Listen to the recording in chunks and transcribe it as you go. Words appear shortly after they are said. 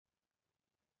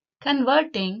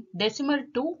Converting decimal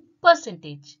to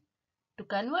percentage. To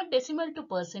convert decimal to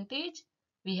percentage,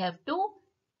 we have to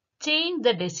change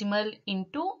the decimal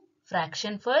into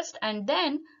fraction first and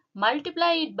then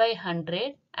multiply it by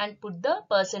 100 and put the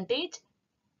percentage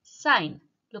sign.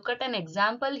 Look at an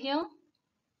example here.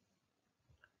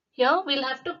 Here we'll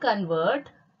have to convert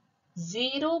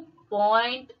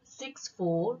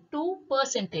 0.64 to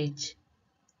percentage.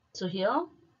 So here,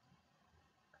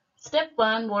 step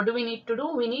 1, what do we need to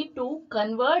do? We need to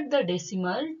convert the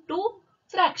decimal to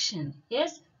fraction.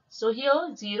 Yes. So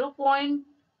here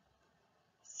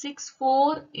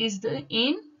 0.64 is the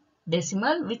in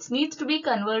decimal which needs to be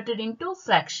converted into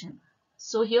fraction.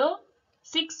 So here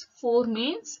 64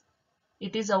 means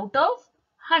it is out of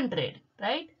 100,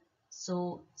 right?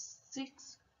 So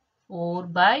 64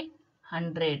 by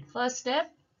 100. First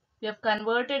step, we have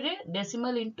converted a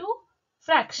decimal into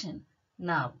fraction.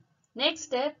 Now, next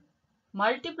step,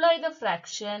 multiply the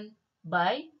fraction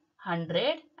by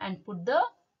 100 and put the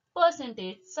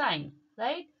percentage sign,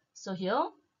 right? So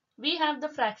here we have the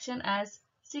fraction as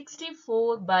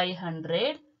 64 by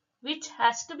 100 which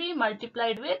has to be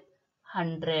multiplied with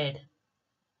 100.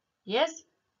 Yes,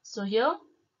 so here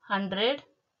 100,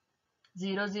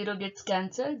 0 gets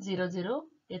cancelled, 0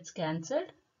 gets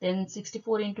cancelled. Then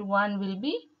 64 into 1 will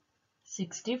be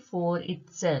 64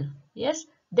 itself. Yes,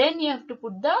 then you have to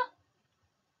put the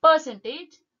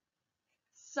percentage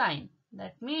sign.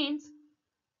 That means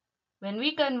when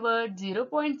we convert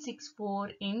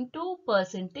 0.64 into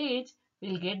percentage,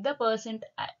 we'll get the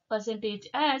percentage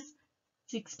as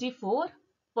 64%.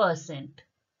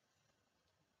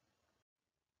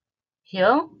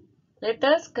 Here, let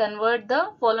us convert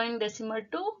the following decimal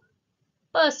to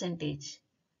percentage.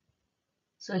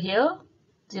 So here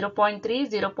 0.3,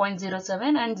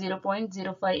 0.07 and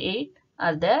 0.058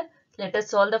 are there. Let us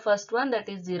solve the first one, that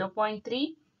is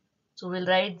 0.3. So we'll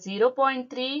write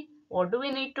 0.3. What do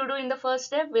we need to do in the first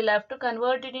step? We'll have to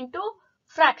convert it into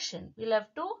fraction. We'll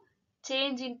have to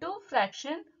change into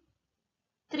fraction.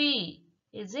 3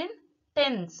 is in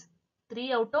tens.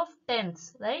 3 out of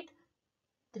tens, right?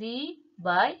 3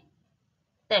 by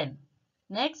 10.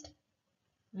 Next,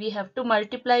 we have to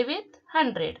multiply with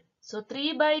 100. So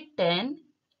 3 by 10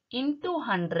 into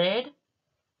 100.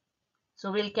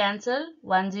 So we'll cancel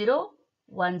 1 0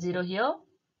 here.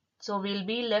 So we'll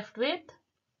be left with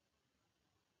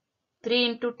 3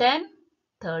 into 10,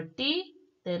 30.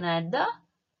 Then add the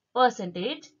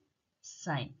percentage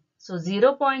sign. So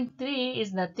 0.3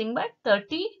 is nothing but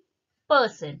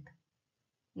 30%.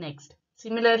 Next,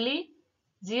 similarly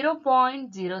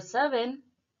 0.07,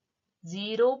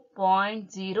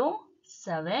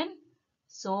 0.07.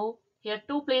 So here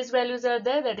two place values are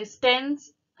there, that is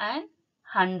tens and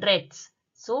hundreds.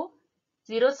 So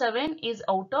 0.7 is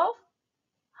out of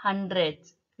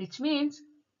hundreds, which means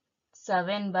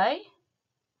 7 by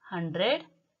 100.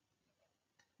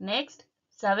 Next,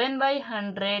 7 by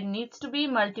 100 needs to be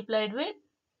multiplied with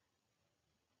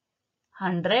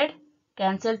 100.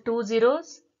 Cancel two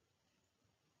zeros.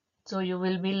 So you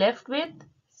will be left with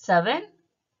 7%.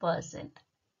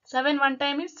 7 one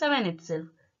time is 7 itself.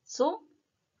 So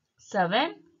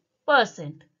 7%.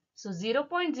 So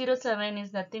 0.07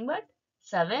 is nothing but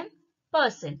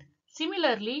 7%.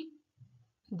 Similarly,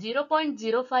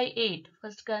 0.058.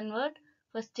 First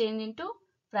change into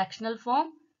fractional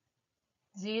form.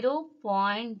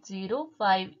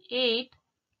 0.058.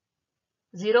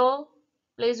 0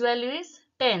 place value is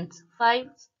tens. 5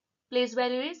 place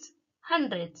value is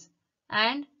hundreds.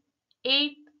 And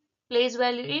 8 place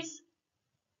value is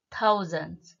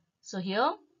thousands. So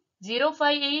here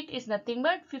 058 is nothing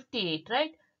but 58,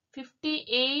 right?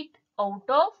 58 out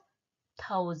of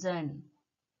 1000.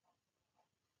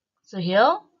 So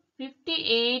here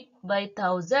 58 by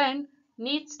 1000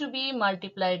 needs to be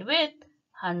multiplied with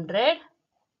 100.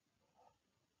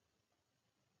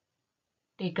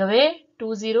 Take away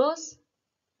two zeros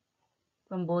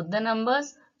from both the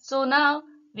numbers. So now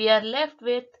we are left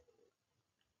with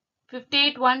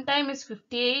 58 one time is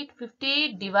 58.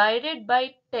 58 divided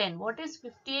by 10. What is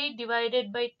 58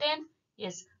 divided by 10?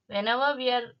 Yes, whenever we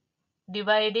are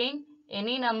dividing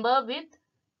any number with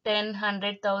 10,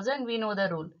 100,000, we know the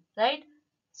rule, right?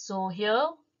 So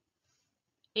here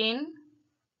in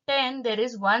 10 there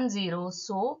is 1 0.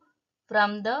 So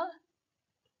from the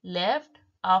left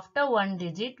after one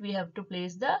digit we have to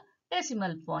place the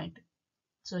decimal point.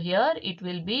 So here it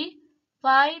will be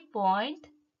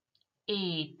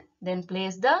 5.8. Then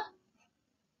place the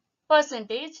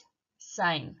percentage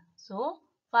sign. So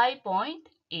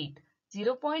 5.8.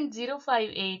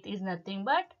 0.058 is nothing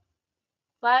but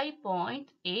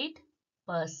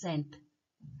 5.8%.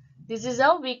 This is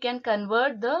how we can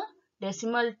convert the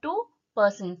decimal to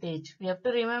percentage. We have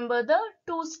to remember the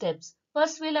two steps.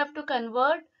 First, we'll have to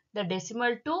convert the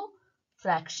decimal to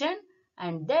fraction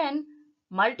and then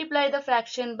multiply the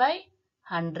fraction by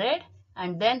 100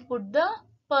 and then put the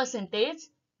percentage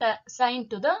sign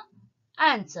to the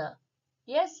answer.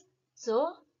 Yes,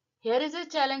 so here is a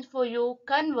challenge for you.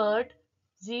 Convert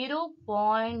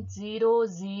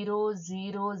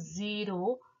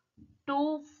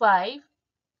 0.00025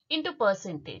 into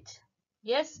percentage.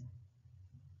 Yes,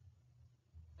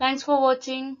 thanks for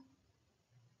watching.